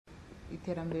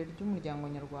iterambere ry'umuryango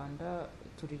nyarwanda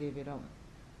turirebera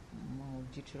mu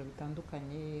byiciro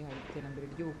bitandukanye. Hari iterambere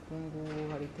ry'ubukungu,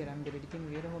 hari iterambere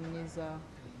ry'imibereho myiza.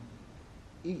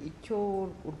 Icyo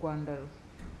u Rwanda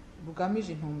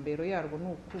rugamije intumbero yarwo ni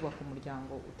ukubaka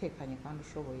umuryango utekanye kandi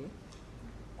ushoboye,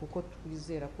 kuko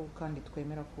twizera ko kandi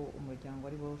twemera ko umuryango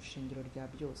ari wo shingiro rya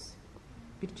byose.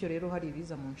 Bityo rero hari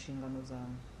ibiza mu nshingano za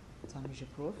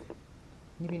MIGEPROF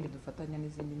n'ibindi dufatanya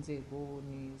n'izindi nzego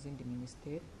n'izindi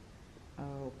minisiteri.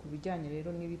 Ku bijyanye rero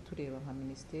n'ibitureba nka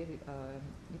minisiteri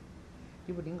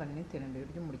y'uburinganire n'iterambere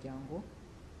ry'umuryango,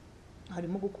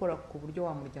 harimo gukora ku buryo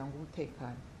wa muryango uba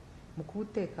utekanye. Mu kuba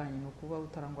utekanye ni ukuba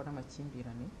utarangwa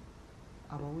n'amakimbirane,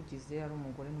 abawugize ari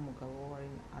umugore n'umugabo,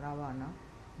 ari abana,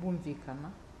 bumvikana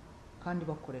kandi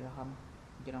bakorera hamwe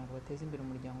kugira ngo bateze imbere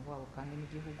umuryango wabo kandi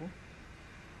n'igihugu.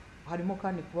 Harimo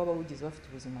kandi kuba abawugize bafite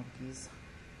ubuzima bwiza.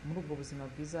 Muri ubwo buzima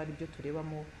bwiza hari ibyo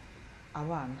turebamo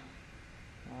abana.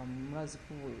 Murazi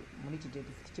ko muri iki gihe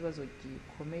dufite ikibazo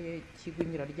gikomeye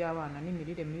cy'igwingira ry'abana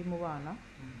n'imirire mibi mu bana,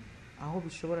 aho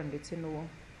bishobora ndetse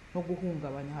no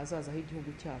guhungabanya ahazaza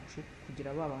h'igihugu cyacu, kugira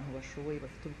abantu bashoboye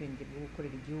bafite ubwenge bwo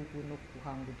gukorera igihugu no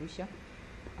guhanga udushya.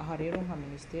 Aha rero nka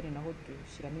minisiteri naho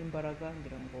dushyiramo imbaraga,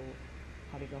 ngira ngo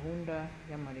hari gahunda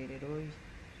y'amarerero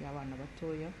y'abana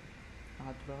batoya.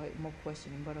 Aha turimo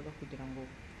kubashyira imbaraga kugira ngo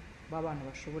b'abana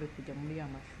bashobore kujya muri ya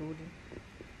mashuri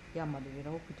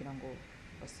y'amarerero, kugira ngo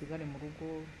basigare mu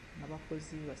rugo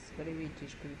n'abakozi basigare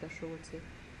bigishwa ibidashobotse,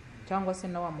 cyangwa se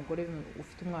na wa mugore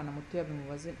ufite umwana mutoya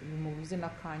bimubuze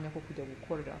n'akanya ko kujya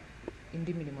gukorera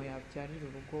indi mirimo yabyarira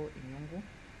urugo inyungu.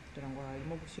 Kugira ngo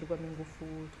harimo gushyirwamo ingufu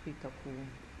twita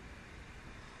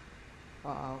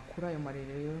kuri ayo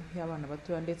marerero y'abana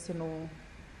batoya, ndetse no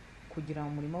kugira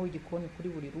umurimo w'igikoni kuri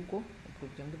buri rugo.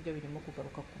 Ibyo ngibyo birimo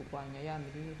kugaruka kurwanya ya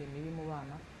mirire mibi mu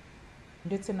bana,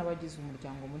 ndetse n'abagize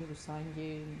umuryango muri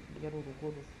rusange. Yari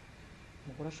urugo,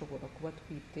 umugore ashobora kuba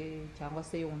atwite cyangwa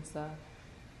se yonsa,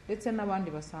 ndetse n'abandi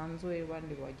basanzwe,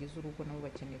 abandi bagize urugo nabo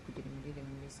bakeneye kugira imirire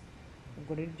myiza.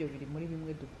 Ubwo rero ibyo biri muri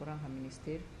bimwe dukora nka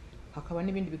minisiteri. Hakaba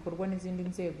n'ibindi bikorwa n'izindi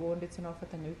nzego ndetse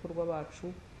n'abafatanyabikorwa bacu.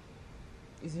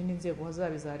 Izindi nzego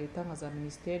zaba iza leta nka za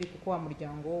minisiteri, kuko wa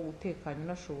muryango utekanye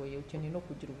unashoboye ukeneye no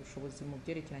kugira ubushobozi mu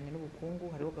byerekeranye n'ubukungu.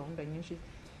 Hariho gahunda nyinshi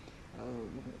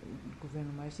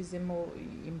guverinoma yashyizemo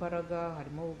imbaraga.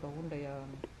 Harimo gahunda ya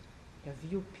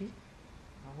VUP,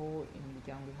 aho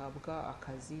imiryango ihabwa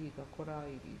akazi igakora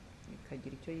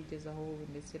ikagira icyo yigezaho,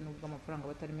 ndetse n'ubwo amafaranga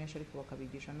batari menshi ariko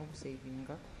bakabigisha no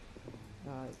gusevinga.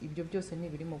 Ibyo byose ni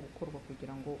ibirimo gukorwa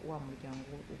kugira ngo wa muryango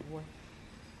ube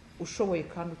ushoboye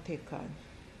kandi utekanye.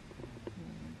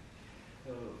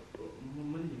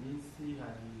 Muri iyi minsi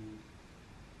hari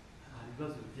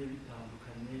ibibazo bigiye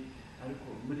bitandukanye, ariko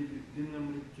muri bimwe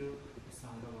muri byo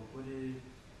usanga abagore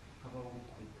habaho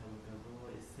gukubita abagabo.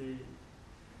 Ese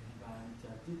ntibajya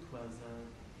byitwaza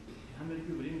ihame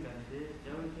ry'uburinganire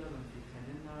ryaba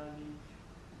ryarumvikanye nabi?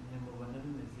 Mubona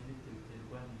bimeze bite?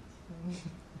 Biterwa n'iki?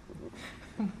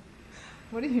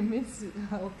 Muri iyi minsi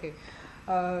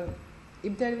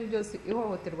ibyo ari byo byose,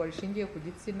 ihohoterwa rishingiye ku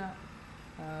gitsina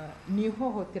ni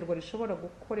ihohoterwa rishobora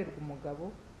gukorerwa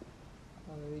umugabo,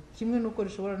 kimwe n'uko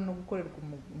rishobora no gukorerwa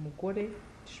umugore,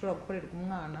 rishobora gukorerwa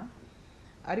umwana.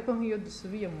 Ariko nk'iyo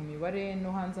dusubiye mu mibare no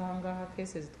hanze ahangaha,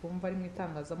 cases twumva ari mu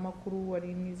itangazamakuru,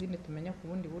 ari n'izindi tumenya ku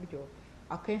bundi buryo,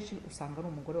 akenshi usanga ari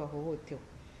umugore wahohotewe.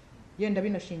 Yenda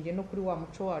binashingiye no kuri wa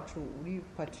muco wacu uri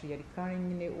patriarchal,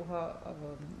 nyine uha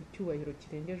icyubahiro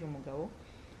kirengeje umugabo.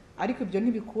 Ariko ibyo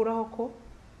ntibikuraho ko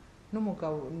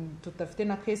n'umugabo tutafite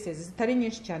na cases zitari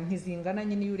nyinshi cyane, ntizingana.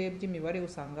 Nyine iyo urebye imibare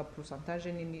usanga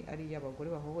pourcentage nini ari iy'abagore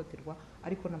bahohoterwa,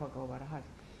 ariko n'abagabo barahari.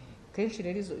 Kenshi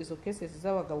rero izo cases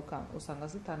z'abagabo usanga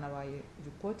zitanabaye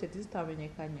reported,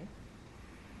 zitamenyekanye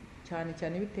cyane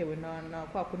cyane bitewe na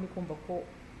kwa kundi kumva ko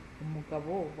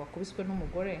umugabo wakubiswe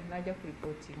n'umugore najya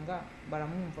kuripotinga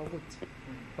baramwumva gute,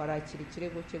 barakira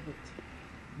ikirego cye gute,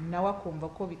 nawe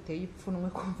akumva ko biteye ipfunwe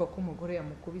kumva ko umugore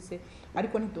yamukubise.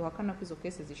 Ariko ntiduhakana ko izo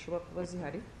cases zishobora kuba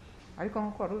zihari, ariko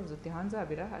nk'uko wari uvuze uti hanze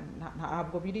habira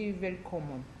ntabwo biri very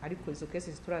common, ariko izo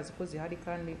cases turazi ko zihari.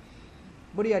 Kandi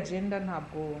buriya gender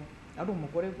ntabwo ari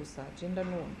umugore gusa, gender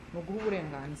ni uguha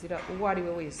uburenganzira uwo ari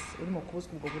we wese urimo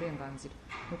kubuzwa ubwo burenganzira.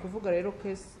 Ni ukuvuga rero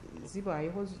case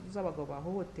zibayeho z'abagabo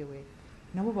bahohotewe,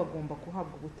 nabo bagomba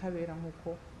guhabwa ubutabera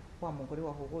nk'uko wa mugore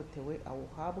wahohotewe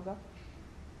awuhabwa.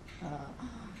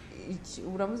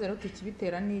 Uramuze rero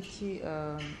ikibitera n'iki?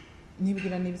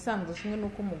 Nibwira ni ibisanzwe. Kimwe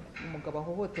n'uko umugabo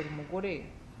ahohotera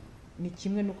umugore, ni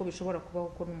kimwe n'uko bishobora kubaho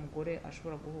ko n'umugore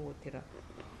ashobora guhohotera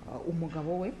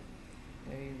umugabo we.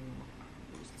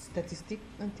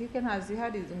 Statistique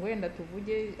ntazihari ngo wenda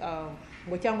tuvuge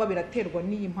ngo cyangwa biraterwa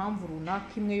n'iyi mpamvu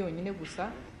runaka imwe yonyine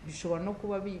gusa. bishobora no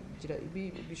kuba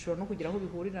bishobora no kugira aho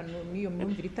bihurira n'iyo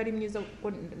myumvire itari myiza,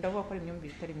 kuko ndavuga ko ari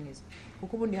imyumvire itari myiza,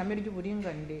 kuko ubundi ihame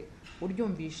ry'uburinganire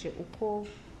uryumvishe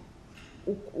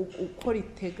uko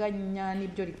riteganya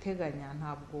n'ibyo riteganya,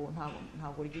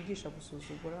 ntabwo ryigisha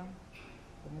gusuzugura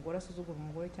umugore, asuzugura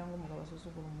umugore cyangwa umugabo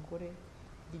asuzugura umugore.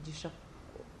 Ryigisha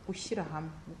gushyira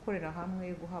hamwe, gukorera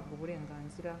hamwe, guhabwa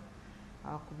uburenganzira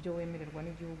ku byo wemererwa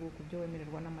n'igihugu, ku byo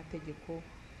wemererwa n'amategeko.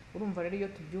 Urumva rero iyo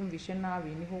tubyumvishe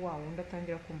nabi niho wa wundi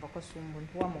atangira kumva ko asumba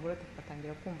undi, wa mugore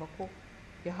atangira kumva ko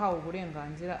yahawe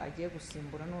uburenganzira agiye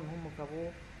gusimbura noneho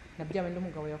umugabo, na bya bindi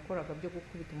umugabo yakoraga byo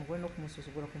gukubita umugore no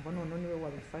kumusuzugura, kumva noneho niwe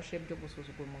wabifashe byo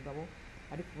gusuzugura umugabo.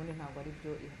 Ariko ubundi ntabwo ari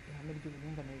byo ihame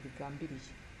ry'uburinganire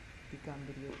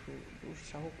rigambiriye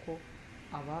kurushaho ko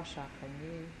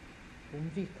abashakanye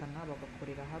bumvikana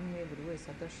bagakorera hamwe, buri wese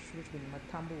adashubijwe inyuma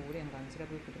atambuwe uburenganzira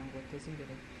bwe kugira ngo bateze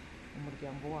imbere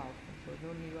umuryango wabo.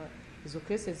 Rero niba izo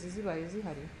cases zibaye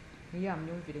zihari, ni ya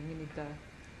myumvire nyine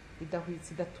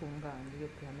idahwitse, idatunganye yo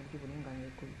ku ihame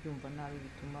ry'uburinganire, kubyumva nabi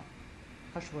bituma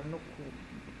hashobora no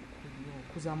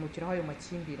kuzamukiraho ayo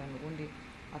makimbirane ubundi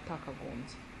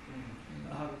atakagombye.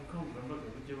 Aha ubukangurambaga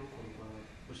bujya bukorwa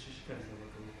bushishikariza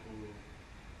abagabo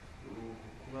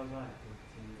kuba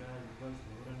bahohoterwa, ibibazo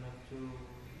bahura nabyo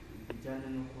bijyanye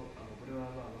n'uko abagore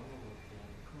baba babahohotera.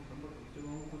 Ubukangurambaga bujya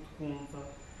nk'uko twumva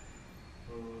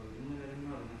rimwe na rimwe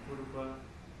hari gukorwa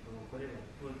abagore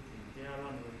baripotinge,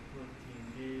 abana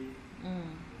baripotinge.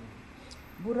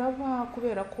 Buraba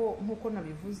kubera ko nk'uko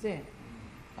nabivuze,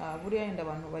 buriya yenda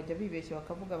abantu bajya bibeshya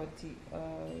bakavuga bati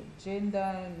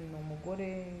gender ni umugore,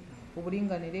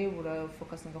 uburinganire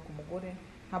burafokasinga ku mugore.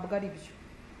 Ntabwo ari byo.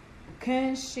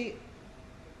 Kenshi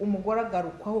umugore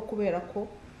agarukwaho kubera ko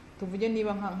tuvuge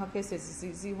niba nka cases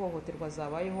z'ihohoterwa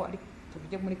zabayeho, ariko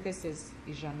tuvuge muri cases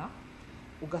 100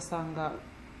 ugasanga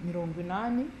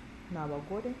 80 ni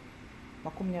abagore,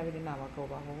 20 ni abagabo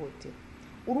bahohotewe.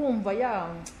 Urumva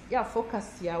ya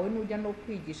focus yawe nujya no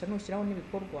kwigisha nushyiraho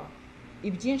n'ibikorwa,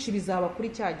 ibyinshi bizaba kuri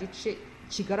cya gice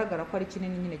kigaragara ko ari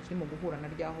kinini nyine kirimo guhura na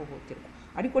rya hohoterwa.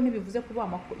 Ariko ntibivuze ko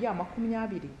ya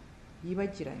 20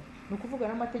 yibagiranye. Ni ukuvuga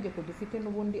n'amategeko dufite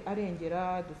n'ubundi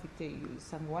arengera, dufite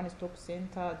Isango One Stop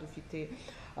Center, dufite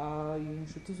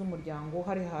inshuti z'umuryango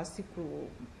hari hasi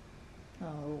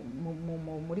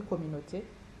muri community.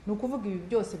 Ni ukuvuga ibi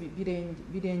byose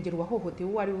birengera uwahohotewe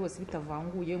uwo ari we wese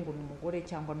bitavanguye ngo ni umugore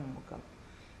cyangwa ni umugabo.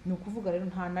 Ni ukuvuga rero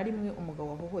nta na rimwe umugabo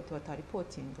wahohotewe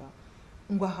ataripotinga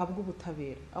ngo ahabwe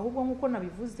ubutabera, ahubwo nk'uko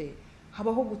nabivuze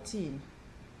habaho gutinya.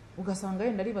 Ugasanga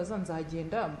yenda aribaza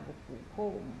nzagenda,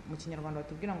 ko mu kinyarwanda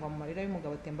batubwira ngo amarira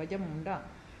y'umugabo atemba ajya mu nda,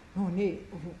 none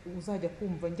uzajya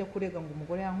kumva njya kurega ngo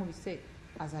umugore yankubise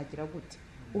azagira gute.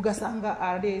 Ugasanga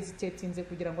arezitetinze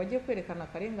kugira ngo ajye kwerekana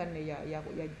akarengane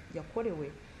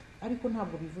yakorewe, ariko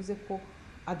ntabwo bivuze ko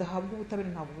adahabwa ubutabera.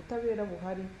 Ntabwo ubutabera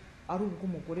buhari ari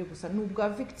ubw'umugore gusa, ni ubwa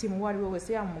victim uwo ari we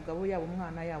wese, yaba umugabo, yaba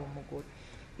umwana, yaba umugore.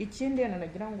 Ikindi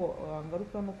nagira ngo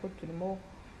ngaruka nuko turimo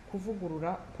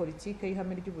kuvugurura politike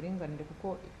y'ihame ry'uburinganire,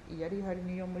 kuko yari ihari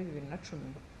niyo muri 2010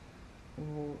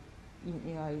 ubu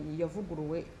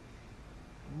yavuguruwe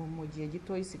mu gihe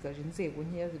gito, isigaje inzego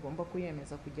nkeya zigomba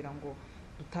kuyemeza kugira ngo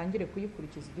dutangire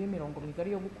kuyikurikiza, igihe imirongo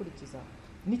migari yo gukurikiza.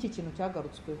 N'iki kintu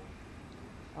cyagarutsweho,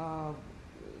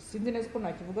 sinzi neza ko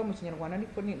nakivuga mu kinyarwanda,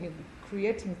 ariko ni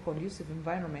creating conducive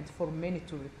environment for many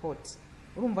to report.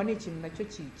 Urumva ni ikintu nacyo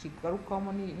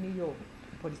kigarukamo n'iyo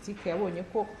politike yabonye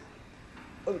ko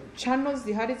channels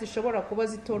zihari zishobora kuba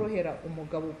zitorohera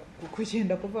umugabo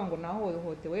kugenda kuvuga ngo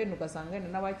nahohotewe, ugasanga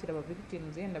n'abakira aba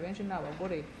victims yenda benshi ni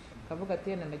abagore, kavuga ati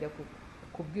yenda ndajya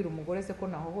kubwira umugore se ko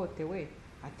nahohotewe,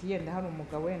 ati yenda hari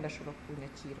umugabo yenda ashobora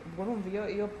kunyakira. Ubwo urumva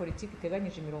iyo politiki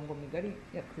iteganyije imirongo migari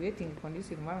ya creating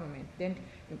conducive environment, then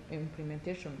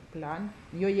implementation plan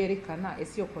niyo yerekana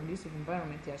ese iyo conducive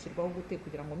environment yashyirwaho gute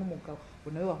kugira ngo n'umugabo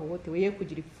nawe wahohotewe ye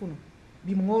kugira ipfunwe,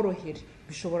 bimworohere.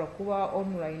 Bishobora kuba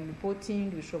online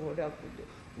reporting, bishobora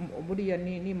buriya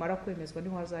nimara kwemezwa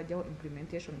niho hazajyaho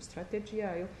implementation strategy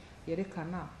yayo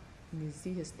yerekana ni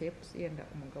izihe steps yenda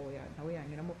umugabo nawe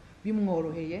yanyuramo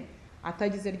bimworoheye,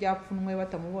 atagize ryapfunwe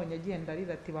batamubonye agenda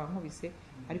arira ati bankubise,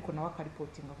 ariko nawe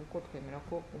akaripotinga, kuko twemera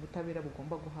ko ubutabera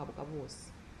bugomba guhabwa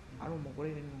bose, ari umugore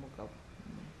n'umugabo.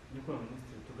 Niko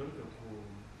Minisitiri, tugaruke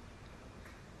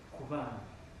ku bana.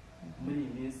 Muri iyi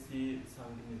minsi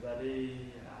usanga imibare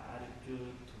ari byo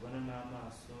tubona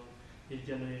n'amaso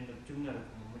hirya no hino,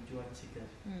 by'umwihariko mu mujyi wa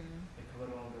Kigali, akaba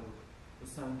ari wangaruka.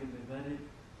 Usanga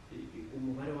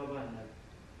umubare w'abana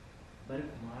bari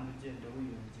ku muhanda ugenda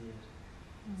wiyongera.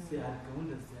 Se hari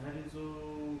gahunda zihari zo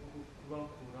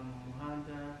kubakura mu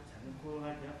muhanda, cyane ko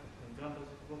hari hafatwa ingamba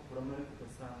zo kubakuramo, ariko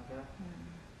ugasanga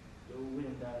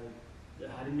wenda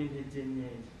harimo intege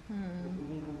nkeya, ubu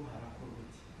ngubu harakorwa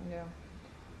iki?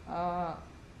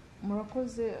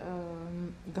 Murakoze.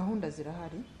 Gahunda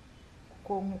zirahari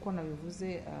kuko nk'uko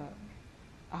nabivuze,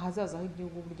 ahazaza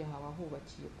h'igihugu burya haba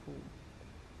hubakiye ku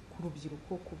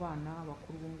rubyiruko, ku bana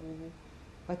bakuru. Ubu ngubu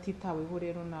batitaweho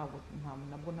rero ntabwo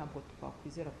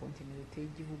twakwizera kontinuité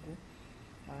y'igihugu.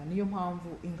 Niyo mpamvu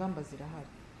ingamba zirahari.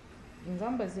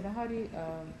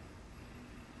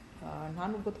 Nta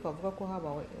nubwo twavuga ko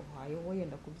habayeho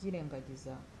yenda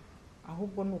kubyirengagiza,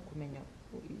 ahubwo ni ukumenya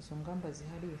izo ngamba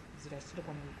zihari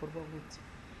zirashyirwa mu bikorwa gute.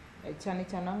 Cyane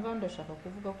cyane ahangaha ndashaka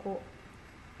kuvuga ko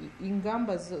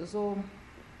ingamba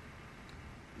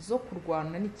zo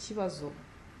kurwana n'ikibazo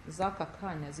z'aka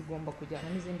kanya zigomba kujyana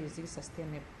n'izindi ziri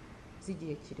sustainable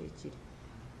z'igihe kirekire.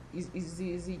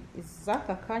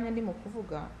 Z'aka kanya ndimo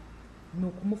kuvuga ni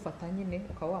ukumufata nyine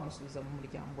ukaba wamusubiza mu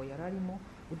muryango yari arimo.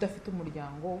 Udafite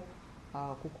umuryango,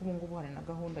 kuko ubu ngubu hari na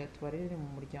gahunda ya tubarere mu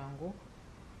muryango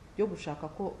yo gushaka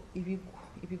ko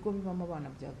ibigo bibamo abana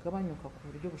byagabanyuka ku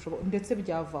buryo bushoboka ndetse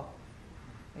byavaho.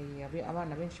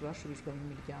 Abana benshi bashubijwe mu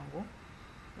miryango.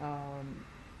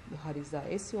 Hari za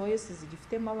SOS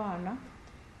zigifitemo abana,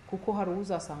 kuko hari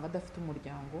uzasanga adafite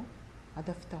umuryango,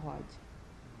 adafite aho ajya.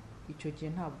 Icyo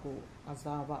gihe ntabwo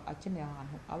azaba akeneye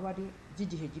ahantu aba ari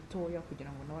by'igihe gitoya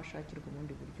kugira ngo nawe ashakirwe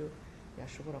ubundi buryo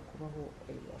yashobora kubaho,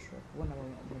 ashobora kubona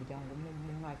umuryango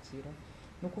umwakira.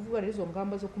 Ni ukuvuga rero izo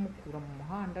ngamba zo kumukura mu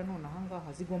muhanda none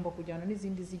ahangaha zigomba kujyana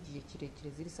n'izindi z'igihe kirekire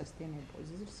ziri sustainable.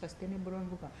 Ziri sustainable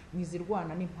mvuga ni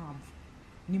izirwana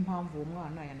n'impamvu uwo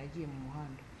mwana yanagiye mu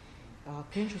muhanda.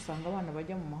 Akenshi usanga abana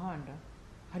bajya mu muhanda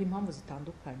hari impamvu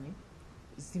zitandukanye,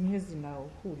 zimwe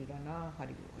zinahurirana.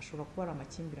 Hashobora kuba ari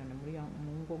amakimbirane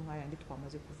mu ngo nk'ayandi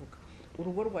twamaze kuvuga.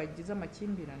 Urugo rwagize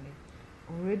amakimbirane,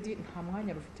 already nta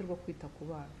mwanya rufite rwo kwita ku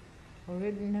bana,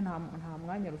 already nta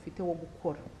mwanya rufite wo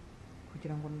gukora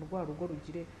kugira ngo rwa rugo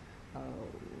rugire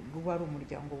ruba ari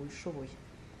umuryango wishoboye.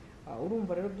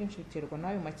 Urumva rero byinshi biterwa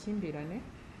n'ayo makimbirane.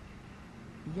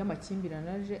 Iyo amakimbirane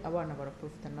aje, abana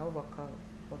baraprofita nabo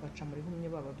bagaca muri humye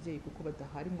b'ababyeyi kuko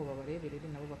badahari ngo babareberere,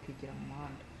 nabo bakigira mu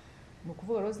muhanda. Ni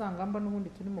ukuvuga rero za ngamba n'ubundi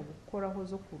turimo gukoraho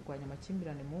zo kurwanya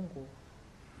amakimbirane mu ngo,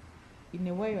 in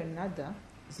a way or another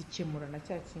zikemura na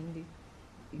cya kindi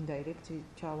indirect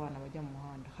cy'abana bajya mu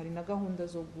muhanda. Hari na gahunda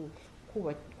zo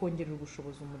kongerera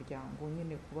ubushobozi umuryango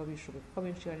nyine kuba bishoboye, kuko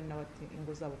abenshi hari n'abati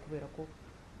ingo zabo kubera ko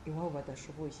iwabo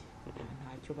badashoboye,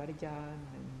 ntacyo barya,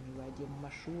 ntibagiye mu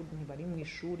mashuri, ntibari mu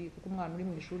ishuri, kuko umwana uri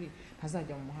mu ishuri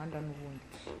ntazajya mu muhanda n'ubundi.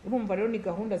 Urumva rero ni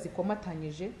gahunda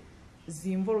zikomatanyije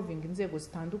zinvolving inzego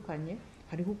zitandukanye.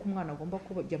 Hariho uko umwana agomba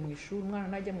kujya mu ishuri. Umwana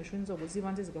najya mu ishuri, inzego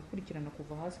z'ibanze zigakurikirana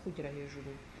kuva hasi kugera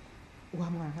hejuru. Wa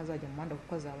mwana ntazajya mu muhanda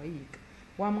kuko azaba yiga.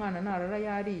 Wa mwana narara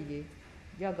yariye,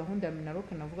 ya gahunda ya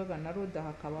Minaroke navugaga na Roda,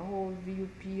 hakabaho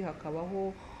VUP,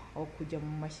 hakabaho kujya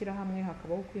mu mashyirahamwe,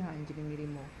 hakabaho kwihangira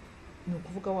imirimo. Ni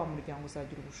ukuvuga wa muryango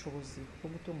uzagira ubushobozi bwo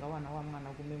gutunga abana, wa mwana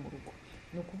agume mu rugo.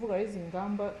 Ni ukuvuga rero izi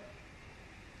ngamba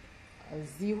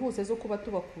zihuse zo kuba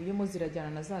tubakuyemo zirajyana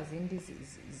na za zindi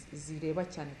zireba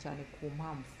cyane cyane ku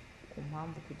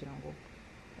mpamvu kugira ngo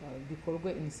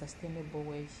bikorwe in sustainable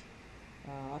way.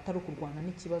 Atari ukurwana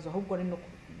n'ikibazo, ahubwo ari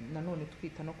nanone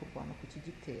twita no kurwana ku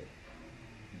kigitera.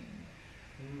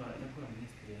 Nyakubahwa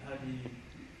Minisitiri, hari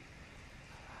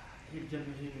hirya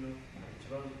no hino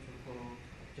ikibazo cy'uko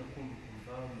cyo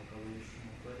kumva umugabo yishe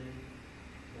umugore,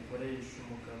 umugore yishe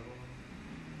umugabo,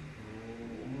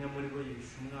 umwe muri bo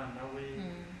yishe umwana we,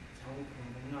 cyangwa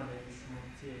ukumva umwana yishe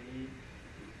umubyeyi,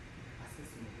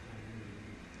 asesengukanye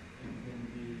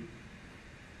ibintu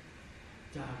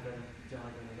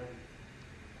byahagarara.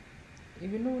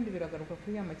 Ibi n'ubundi biragaruka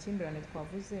kuri ya makimbirane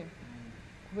twavuze,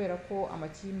 kubera ko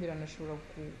amakimbirane ashobora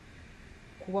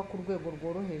kuba ku rwego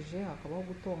rworoheje, hakabaho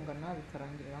gutongana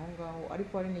bikarangirira aho ngaho,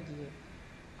 ariko hari n'igihe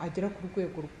agera ku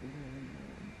rwego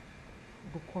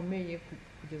rukomeye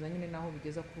kugeza nyine naho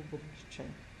bigeza kuri ubwo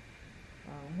bwicanyi.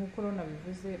 Nk'uko rero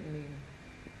nabivuze,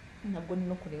 nabwo ni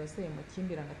no kureba se ayo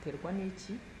makimbirane aterwa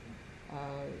n'iki,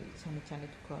 cyane cyane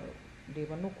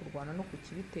tukareba no kurwana no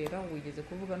kukibitera. Wigeze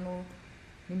kuvuga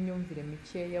n'imyumvire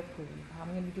mikeya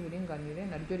hamwe n'iby'uburinganire,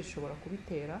 naryo rishobora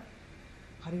kubitera.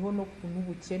 Hariho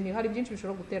n'ubukene, hari byinshi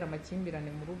bishobora gutera amakimbirane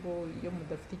mu rugo. Iyo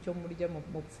mudafite icyo murya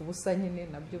mupfa ubusa nyine,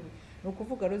 nabyo ni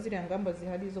ukuvuga rero ziriya ngamba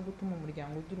zihari zo gutuma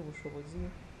umuryango ugira ubushobozi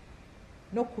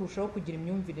no kurushaho kugira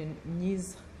imyumvire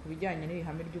myiza ku bijyanye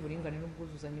n'ihame ry'uburinganire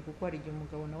n'ubwuzuzanye, kuko hari igihe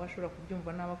umugabo nawe ashobora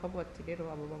kubyumva nabi akavuga ati rero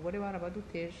abo bagore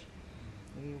barabaduteje,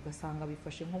 ugasanga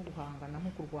bifashe nko guhangana, nko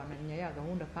kurwananya ya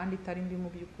gahunda kandi itari mbi mu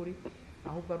by'ukuri,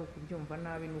 ahubwo ari ukubyumva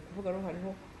nabi. Ni ukuvuga rero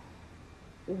hariho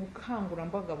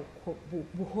ubukangurambaga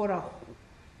buhoraho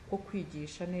bwo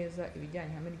kwigisha neza ibijyanye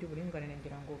n'ihame ry'uburinganire,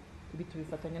 ngira ngo ibi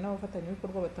tubifatanya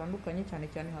n'abafatanyabikorwa batandukanye, cyane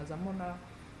cyane hazamo na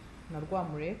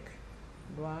Rwamurek,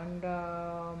 Rwanda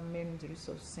Men's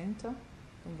Resource Center,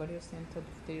 umva ariyo center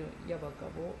dufite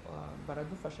y'abagabo,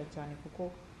 baradufasha cyane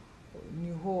kuko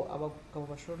niho abagabo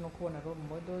bashobora no kubona role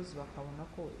models, bakabona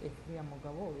ko uriya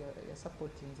mugabo ya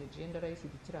supportinze gender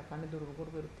arayishyigikira kandi dore urugo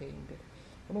rwe ruteye imbere.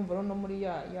 Urumva rero no muri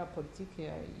ya politike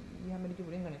y'ihame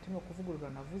ry'uburinganire turimo kuvugurura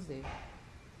navuze,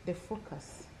 the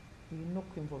focus ni no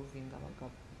kwinvolvinga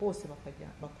abagabo bose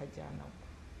bakajyana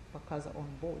bakaza on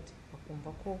board,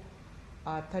 bakumva ko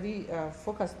atari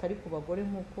focus atari ku bagore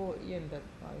nk'uko yenda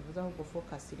bivuze, ahubwo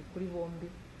focus iri kuri bombi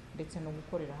ndetse no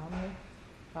gukorera hamwe.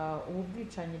 Ubu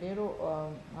bwicanyi rero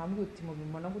mwambwiye uti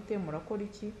mubibona gute, murakora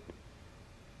iki?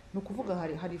 Ni ukuvuga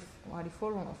hari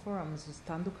forums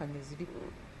zitandukanye ziri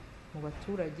mu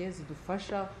baturage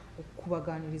zidufasha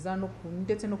kubaganiriza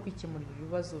ndetse no kwikemurira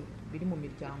ibibazo biri mu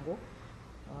miryango.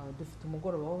 Dufite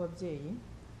umugoroba w'ababyeyi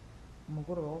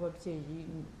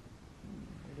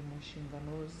uri mu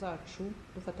nshingano zacu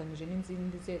dufatanyije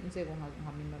n'izindi nzego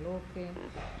nka Minaloke.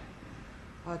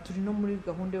 Turi no muri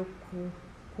gahunda yo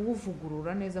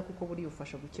kuwuvugurura neza kuko buri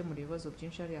ufasha gukemura ibibazo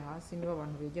byinshi hariya hasi. Niba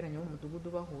abantu begeranye mu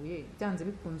mudugudu bahuye, byanze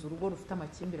bikunze urugo rufite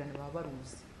amakimbirane baba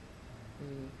baruzi.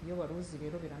 Iyo baruzi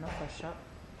rero biranafasha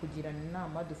kugirana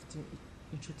inama. Dufite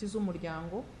inshuti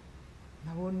z'umuryango,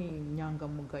 nabo ni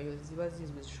inyangamugayo ziba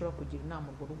zizwi zishobora kugira inama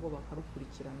urwo rugo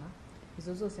bakarukurikirana.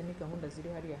 Izo zose ni gahunda ziri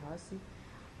hariya hasi.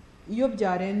 Iyo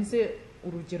byarenze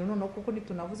urugero noneho, kuko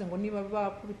ntitunavuze ngo niba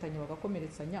bakubitanye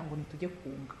bagakomeretsanya ngo ntitujye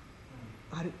kunga,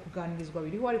 hari kuganirizwa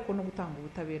biriho, ariko no gutanga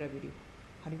ubutabera biriho.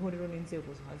 Hariho rero n'inzego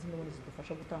zimwe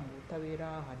zidufasha gutanga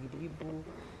ubutabera, hari RIB,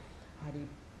 hari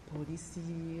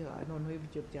polisi. Noneho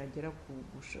ibyo byagera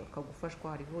gushaka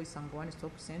gufashwa, hariho Isango One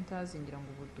Stop Centers, ngira ngo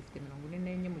ubu dufite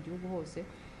 44 mu gihugu hose.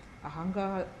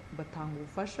 Ahangaha batanga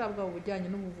ubufasha bwabo bujyanye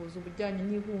n'ubuvuzi, ubujyanye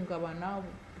n'ihungabana,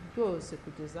 byose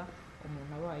kugeza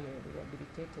umuntu abaye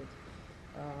rehabilitated.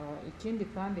 Ikindi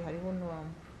kandi hariho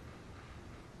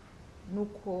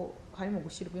nuko harimo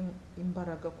gushyirwa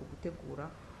imbaraga ku gutegura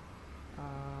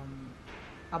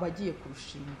abagiye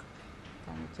kurushinga,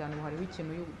 cyane cyane hariho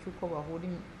ikintu cy'uko bahura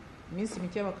iminsi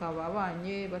mike bakaba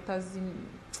babanye batazi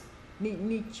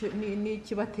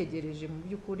n'ikibategereje. Mu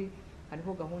by'ukuri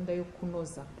hariho gahunda yo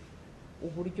kunoza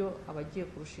uburyo abagiye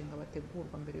kurushinga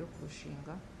bategurwa mbere yo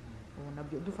kurushinga. Ubu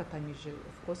nabyo dufatanyije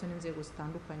of course n'inzego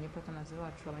zitandukanye, partners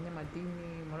bacu,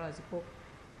 abanyamadini. Murazi ko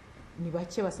ni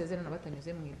bake basezerana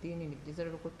batanyuze mu idini. Ni byiza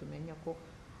rero ko tumenya ko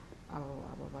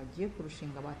aba bagiye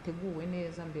kurushinga bateguwe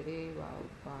neza mbere,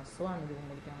 basobanurira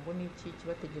umuryango n'iki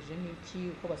kibategereje,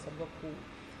 n'iki uko basabwa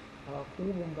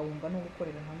kuwubungabunga no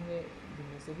gukorera hamwe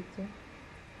bimeze bite.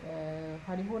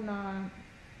 Hariho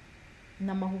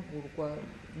n'amahugurwa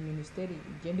Minisiteri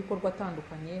igenda ikorwa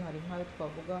atandukanye. Hari nk'ayo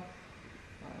twavuga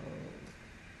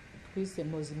twise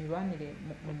noza imibanire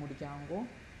mu muryango,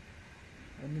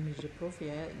 ni MIGEPROF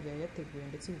yayateguye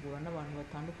ndetse ihugura n'abantu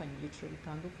batandukanye, ibyiciro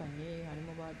bitandukanye.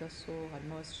 Harimo ba daso,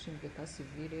 harimo abashinzwe ka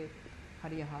civile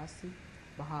hariya hasi.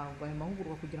 Bahabwa ayo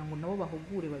mahugurwa kugira ngo nabo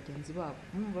bahugure bagenzi babo.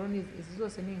 Izi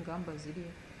zose ni ingamba ziri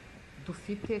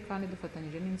dufite kandi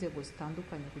dufatanyije n'inzego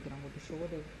zitandukanye kugira ngo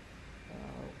dushobore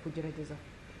kugerageza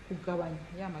kugabanya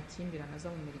ya makimbirane aza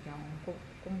mu miryango.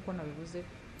 Nk'uko nabivuze,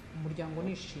 umuryango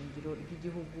ni ishingiro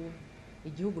ry'igihugu.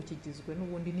 Igihugu kigizwe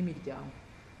n'ubundi n'imiryango,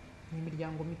 ni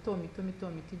imiryango mito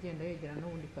igenda yegera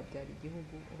n'ubundi ikabyara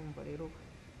igihugu. Urumva rero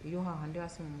iyo hahandi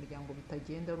hasi mu muryango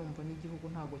bitagenda, urumva n'igihugu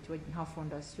ntabwo kiba, nta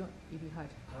fondasiyo iba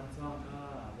ihari.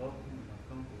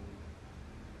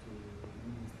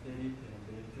 Minisiteri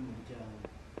y'iterambere ry'umuryango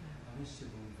abenshi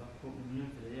bumva ko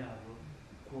imyumvire yabo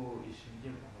ko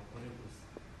ishingiye ku bagore gusa.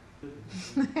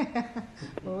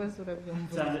 Wowe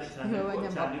urabyumva?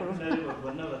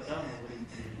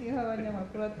 Iyo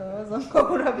abanyamakuru batabaza ngo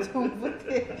urabyumva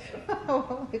ute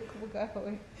wowe ku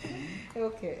bwawe?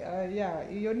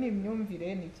 Iyo ni imyumvire.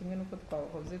 Ni kimwe n'uko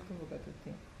twahoze tuvuga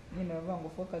tuti nyine bavuga ngo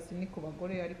focus ni ku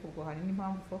bagore, ariko ubwo hari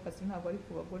n'impamvu focus ntabwo ari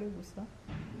ku bagore gusa,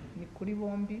 ni kuri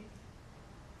bombi.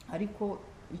 Ariko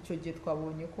icyo gihe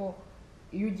twabonye ko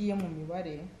iyo ugiye mu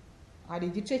mibare hari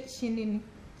igice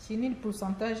kinini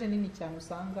pourcentage nini cyane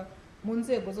usanga mu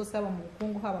nzego zose, haba mu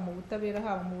bukungu, haba mu butabera,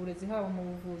 haba mu burezi, haba mu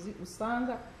buvuzi,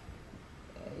 usanga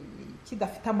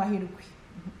kidafite amahirwe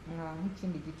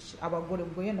nk'ikindi gice. Abagore,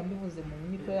 ubwo yenda mbivuze mu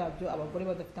nyito yabyo, abagore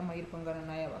badafite amahirwe angana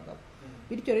n'ay'abagabo.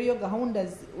 Bityo rero iyo gahunda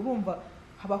urumva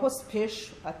habaho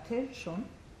special attention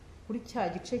kuri cya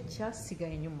gice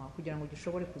cyasigaye inyuma kugira ngo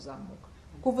gishobore kuzamuka.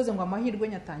 Kuvuze ngo amahirwe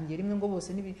nyatangiye rimwe ngo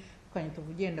bose n'ibikanye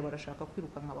tuvugenda barashaka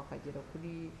kwirukanka bakagera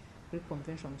kuri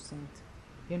convention center.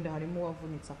 Yenda harimo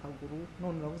wavunitse akaguru,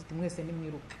 none uravuze uti mwese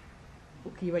nimwiruke.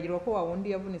 ukibagirwa ko wa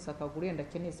wundi yavunitse akaguru yenda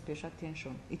akeneye special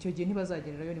attention, icyo gihe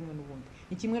ntibazagererayo rimwe n'ubundi.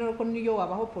 Ni kimwe rero ko niyo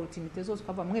wabaho opportunity zose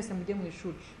ukava mwese mujye mu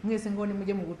ishuri, mwese ngo ni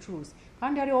mujye mu bucuruzi,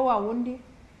 kandi hariho wa wundi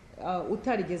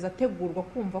utarigeze ategurwa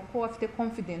kumva ko afite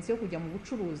confidence yo kujya mu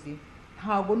bucuruzi,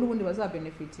 ntago n'ubundi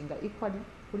bazabenefitinga equally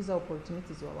kuri za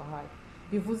opportunities wabahaye.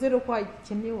 Bivuze rero ko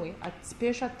hakenewe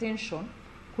special attention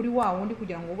kuri wa wundi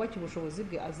kugira ngo wubake ubushobozi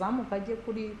bwe, azamuka ajye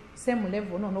kuri same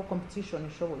level noneho competition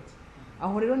ishoboye.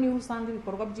 Aho rero niho usanga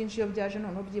ibikorwa byinshi iyo byaje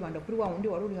noneho byibanda kuri wa wundi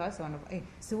wari uri hasi, abantu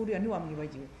se buriya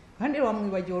ntiwamwibagiwe, kandi rero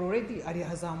wamwibagiwe already ari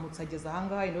hazamutse ageze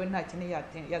ahangaha, nawe ntakeneye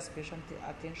ya special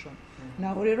attention.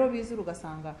 Naho rero bizira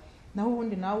ugasanga naho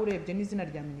ubundi nawe urebye n'izina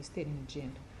rya minisiteri ni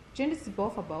gender. Gender is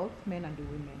both about men and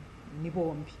women, ni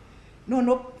bombi.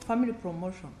 No family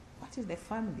promotion. What is the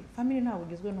family? Family ntabwo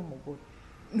ugizwe n'umugore,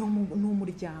 ni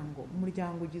umuryango.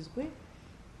 Umuryango ugizwe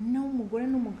n'umugore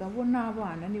n'umugabo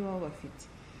n'abana niba bafite.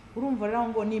 Urumva rero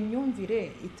ngo ni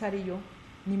imyumvire itariyo,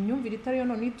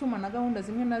 none ituma na gahunda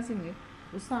zimwe na zimwe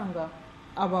usanga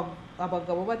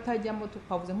abagabo batajyamo.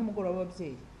 Twavuze nk'umugore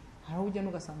w'ababyeyi, haraho ujya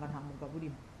n'ugasanga nta mugabo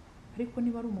urimo, ariko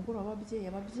niba ari umugore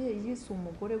w'ababyeyi si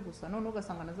umugore gusa. None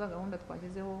ugasanga na za gahunda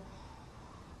twagezeho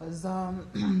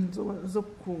zo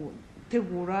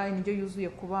gutegura indyo yuzuye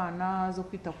ku bana, zo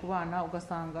kwita ku bana,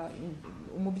 ugasanga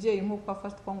umubyeyi nk'uko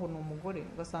afatwa ngo ni umugore,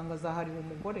 ugasanga zahariwe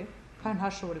umugore kandi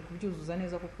ntashobore kubyuzuza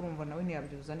neza, kuko urumva nawe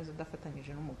ntiyabyuzuza neza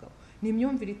adafatanyije n'umugabo. Ni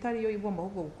imyumvire itariyo igomba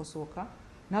ahubwo gukosoka,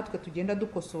 natwe tugenda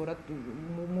dukosora.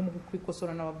 Mu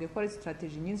kwikosora nababwiye ko ari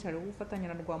strategy nyinshi, hari gufatanya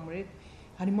na Rwamure,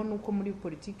 harimo nuko muri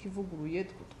politiki ivuguruye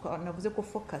navuze ko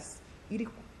focus iri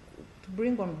to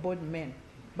bring on board men,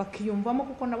 bakiyumvamo,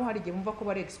 kuko nabo hari igihe bumva ko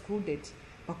bari excluded,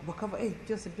 bakava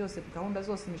byose gahunda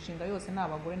zose imishinga yose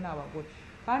n'abagore,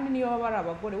 kandi niyo baba ari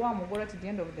abagore, wa mugore at the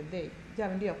end of the day bya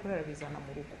bindi yakorera bizana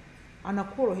mu rugo,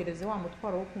 anakorohereze wa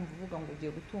mutwaro wo kumva uvuga ngo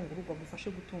ugiye gutunga urugo, agufashe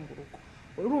gutunga urugo.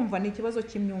 Urumva ni ikibazo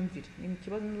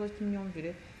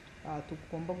cy'imyumvire,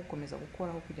 tugomba gukomeza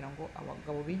gukoraho kugira ngo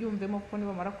abagabo biyumvemo, kuko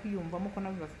nibamara kwiyumvamo ko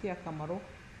nabo bafitiye akamaro,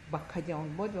 bakajya on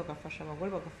board, bagafasha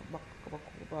abagore,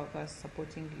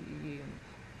 bagasupporting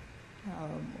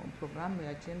programme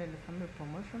ya gender and family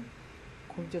promotion,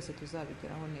 ko byose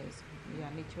tuzabigeraho neza.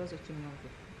 Ni ikibazo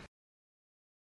cy'imyumvire.